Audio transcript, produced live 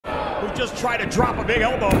who just tried to drop a big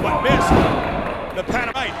elbow but missed. The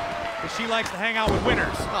Panamite. She likes to hang out with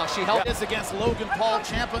winners. Oh, she held this against Logan Paul,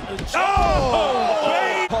 Ciampa.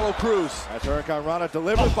 Oh! Apollo Cruz. That's Hurricane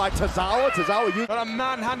delivered by Tozawa. Tozawa used a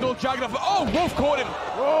manhandle jagged off. Oh, Wolf caught him.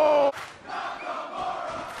 Oh,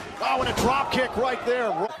 and a drop kick right there.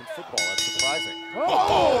 In football, that's surprising.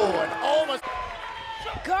 Oh, and almost.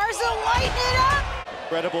 Garza lighting it up.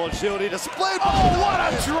 Incredible agility to split. Oh, what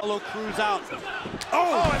a drop. Cruz out.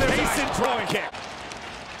 Oh, and there's a drop kick.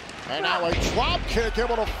 And now a drop kick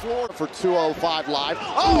able to floor for 205 live.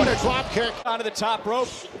 Oh, and a drop kick. Onto the top rope.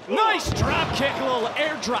 Nice drop kick, a little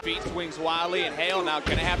air drop. Feet swings wildly, and Hale now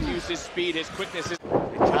gonna have to use his speed, his quickness.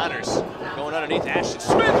 Connors going underneath. Ashton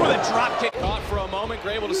Smith with a drop kick. Caught for a moment,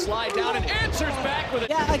 able to slide down and answers back with it.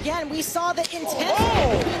 Yeah, again, we saw the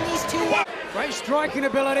intensity between these two. Great striking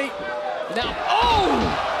ability.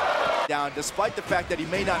 Now, Down, despite the fact that he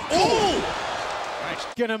may not.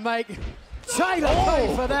 Gonna make Taylor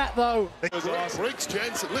pay for that, though. Briggs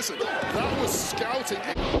Jensen, listen, that was scouting.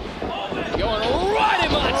 Going right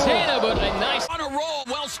in Montana, but a nice on a roll,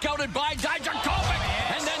 well scouted by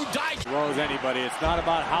Dijakovic, and then Throws anybody. It's not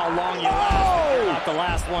about how long you last. Not the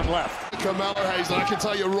last one left. Carmelo Hayes, and I can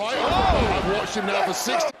tell you right off, I've watched him now for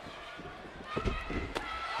 60.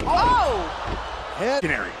 Head.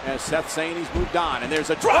 and Seth saying he's moved on, and there's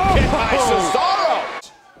a drop kick by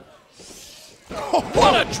Cesaro.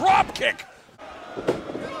 What a drop kick!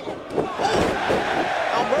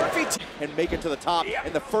 Murphy and make it to the top,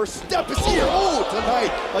 and the first step is here. Oh,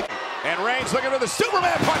 tonight. And Reigns looking for the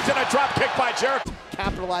Superman punch and a drop kick by Jericho.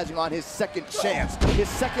 Capitalizing on his second chance, his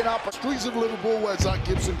second opportunity. Streets of Liverpool where Zach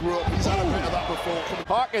Gibson grew up. He's had a bit of that before.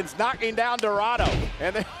 Hawkins knocking down Dorado.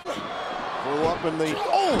 And they Grew up in the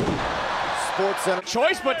Sports Center.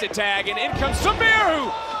 Choice but to tag, and in comes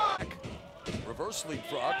Samiru. reverse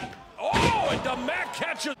leapfrog. Oh, and the Mac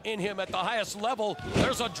catches in him at the highest level.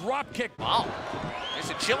 There's a drop kick. Wow, there's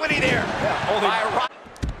agility there.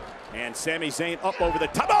 And Sami Zayn up over the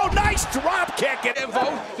top. Oh, nice drop kick. And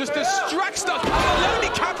Evo just distracts the Lady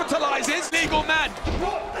capitalizes. Legal man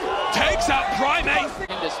takes out Primate.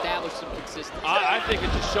 To establish some consistency. I think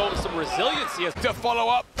it's just showing some resiliency To follow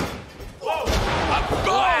up.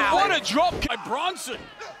 Oh, what a drop kick by Bronson.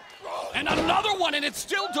 And another one, and it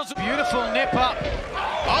still doesn't. beautiful nip up.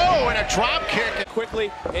 Oh, and a drop kick.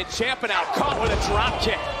 quickly, and Ciampa now caught with a drop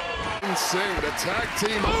kick. Sing, the tag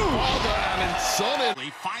team of father and son.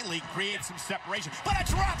 Finally creates some separation, but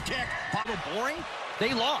a drop kick. Boring.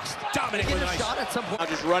 They lost. Dominik They with get a a nice shot at some point. Now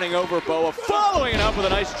just running over Boa, following it up with a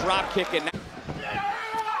nice drop kick. And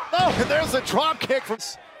Oh, and there's a drop kick from.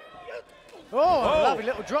 Oh, lovely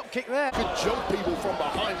little drop kick there. Could jump people from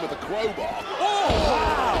behind with a crowbar.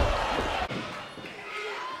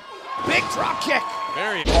 Big drop kick.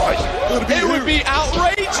 Very it would be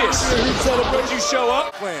outrageous. Would you show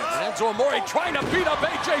up? Enzo Amore trying to beat up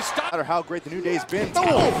AJ Styles. No matter how great the New Day's been,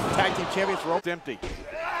 tag team champions for Empty.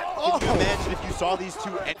 Can you imagine if you saw these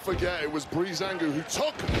two? Forget it was Breezango who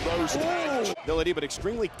took those tags. Ability, but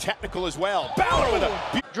extremely technical as well. Balor with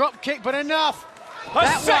a drop kick, but enough. A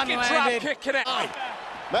second drop kick connect.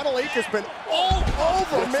 Metal Inc. has been all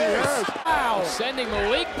over Miz. Wow. Sending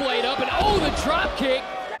Malik Blade up, and oh, the drop kick.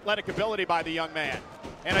 Athletic ability by the young man.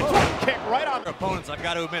 And a drop kick right on opponents. I've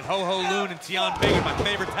got to admit, Ho Ho Loon and Tion Bacon, my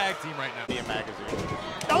favorite tag team right now. the magazine.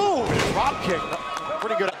 Oh, drop kick.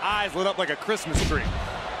 Pretty good. Eyes lit up like a Christmas tree.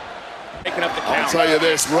 Taking up the I'll count. tell you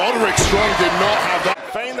this, Roderick Strong did not have that.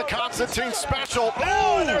 Feign the Constantine special.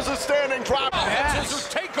 Oh, and there's a standing drop. Scissors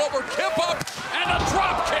takeover, kip up, and a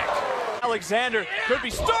drop kick. Alexander could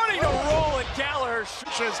be starting to roll, and Gallagher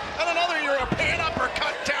shoots. And another European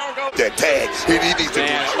uppercut down goes. The tag. He needs to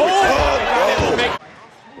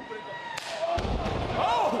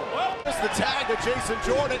There's the tag to Jason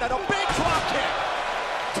Jordan and a big drop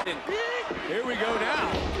kick. Here we go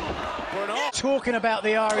now. Talking about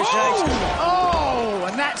the Irish Days. Oh,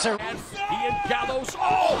 and that's a. He and Gallows.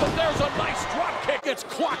 Oh, but there's a nice drop kick. It's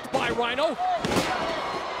clocked by Rhino.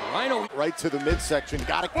 Rhino. Right to the midsection.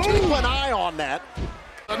 Got to keep an eye on that.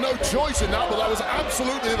 No choice in that, but that was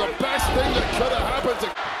absolutely the best thing that could have happened to.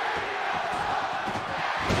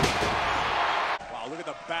 Wow, look at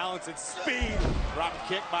the balance and speed. Drop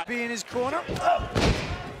kick by. Be in his corner.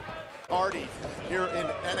 Hardy here in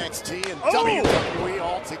NXT and WWE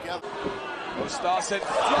all together. Dawson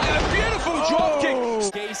flying a beautiful drop kick.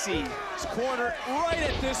 Stacy's corner right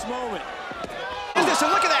at this moment. And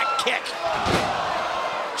look at that kick.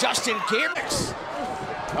 Justin Garrix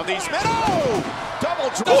of these men. Oh, double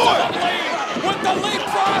drop. With the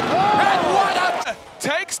leapfrog. And what up?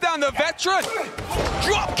 Takes down the veteran.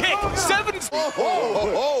 Drop kick. 7.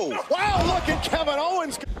 Oh, wow, look at Kevin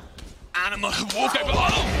Owens. animal walk over.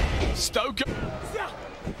 Oh! Stoker.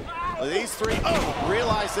 These three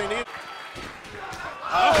realize they need.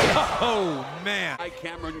 Oh, man. By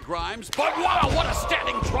Cameron Grimes, but wow, what a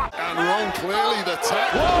standing drop. And wrong, clearly the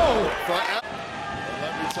tap. Whoa!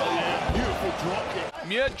 Let me tell you, beautiful drop kick.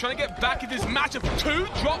 Mir trying to get back in this match of 2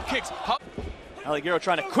 drop kicks. Alligator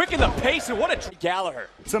trying to quicken the pace, and what a Gallagher.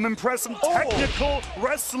 Some impressive technical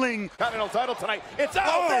wrestling. Continental title tonight. It's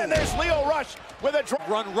out there. There's Leo Rush with a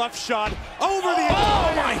Run rough shot over the edge.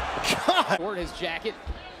 Oh my God! Toward his jacket.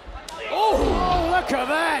 Oh, look at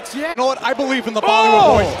that. Yeah. You know what? I believe in the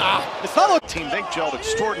Bollywood boys. It's not a team. They gelled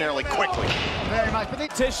extraordinarily quickly. Very much. But they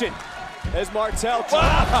Competition as Martel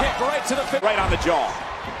drop kick right to the fit. Right on the jaw.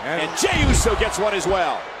 And Jey Uso gets one as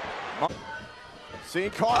well. See,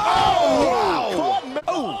 caught.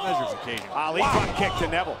 Measures occasion. Ali front kick to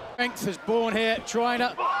Neville. strength is born here, trying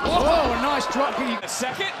to. Oh, nice drop kick. A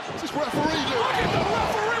second. This referee do. Look at the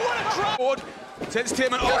referee, what a drop. Forward. Sends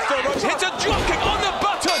Tillman off the ropes, hits a drop kick on the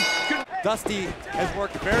button. Dusty has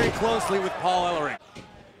worked very closely with Paul Ellering.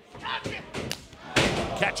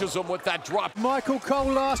 Catches him with that drop. Michael Cole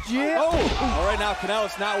last year. All right, now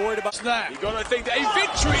Canellis not worried about that. He's going to think that a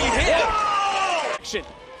victory here. Action.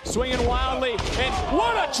 Swinging wildly, and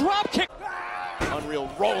what a drop kick! Unreal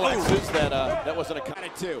Rolexes that wasn't a kind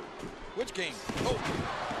of two. Which game?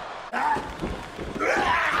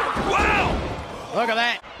 Wow! Look at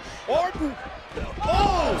that. Orton.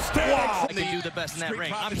 I can do the best in that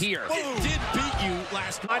ring. I'm here. It did beat you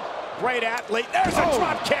last night. Great athlete. There's a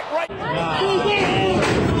drop kick right.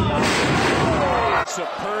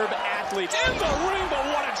 Superb athlete in the ring, but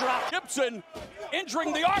what a drop! Gibson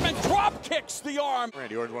injuring the arm and drop kicks the arm.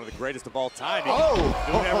 Randy Orton's one of the greatest of all time. Oh!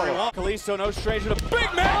 Doing whatever he wants. Kalisto, no stranger to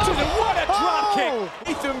big matches, and what a drop kick!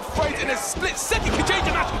 Ethan fights in a split second can change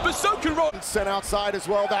the match, but so can Rowan. Sent outside as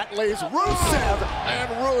well. That lays Rusev and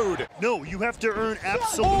Rude. No, you have to earn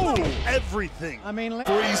absolutely everything. I mean,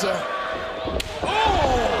 Freezer.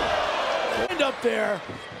 end up there,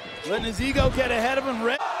 letting his ego get ahead of him.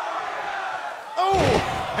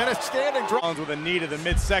 Oh! And a standing drop. With a knee to the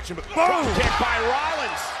midsection, but Drop kick by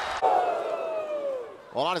Rollins.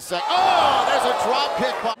 Hold on a sec. Oh, there's a drop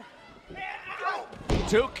kick.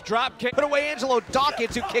 Duke drop kick. Put away Angelo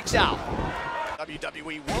Dawkins, who kicks out.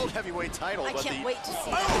 WWE World Heavyweight title. I can't wait to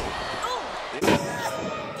see that.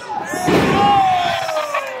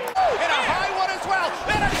 And a high one as well.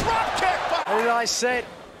 And a drop kick. As I said,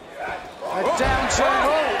 a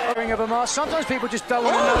downturn ring of a mask. Sometimes people just don't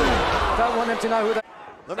want to know. Don't want them to know who they.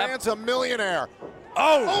 The man's a millionaire.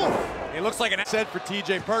 it looks like an asset for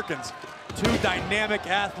TJ Perkins. 2 dynamic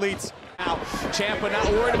athletes. Now, Ciampa not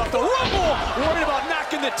worried about the rumble, worried about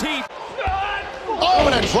knocking the teeth. Oh,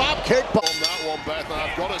 and a drop kick. On that one, Beth,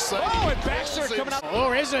 I've got to say. And Baxter coming out.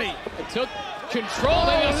 Or is he? Took control.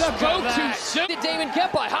 They spoke too soon. Damon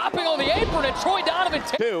kept by hopping on the apron, and Troy Donovan.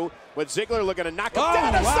 Two, with Ziggler looking to knock him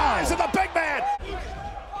down to size of the big man.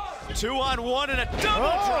 2-on-1 and a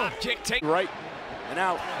double drop kick. Take Right. And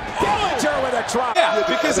now, Dillinger with a drop. Yeah,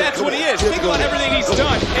 because that's what he is. Think about everything he's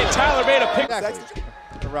done. And Tyler made a pick.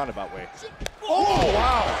 In a roundabout way. Oh,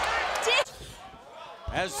 wow.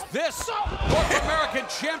 As this North American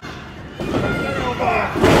champ.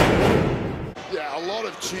 Yeah, a lot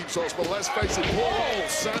of cheap shots, but let's face it.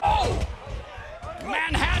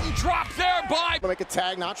 Manhattan drop there by. Make a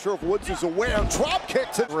tag, not sure if Woods is aware. Drop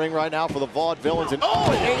kick to the ring right now for the Vaude Villains. And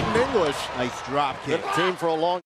Aiden English. Nice drop kick. Team for a long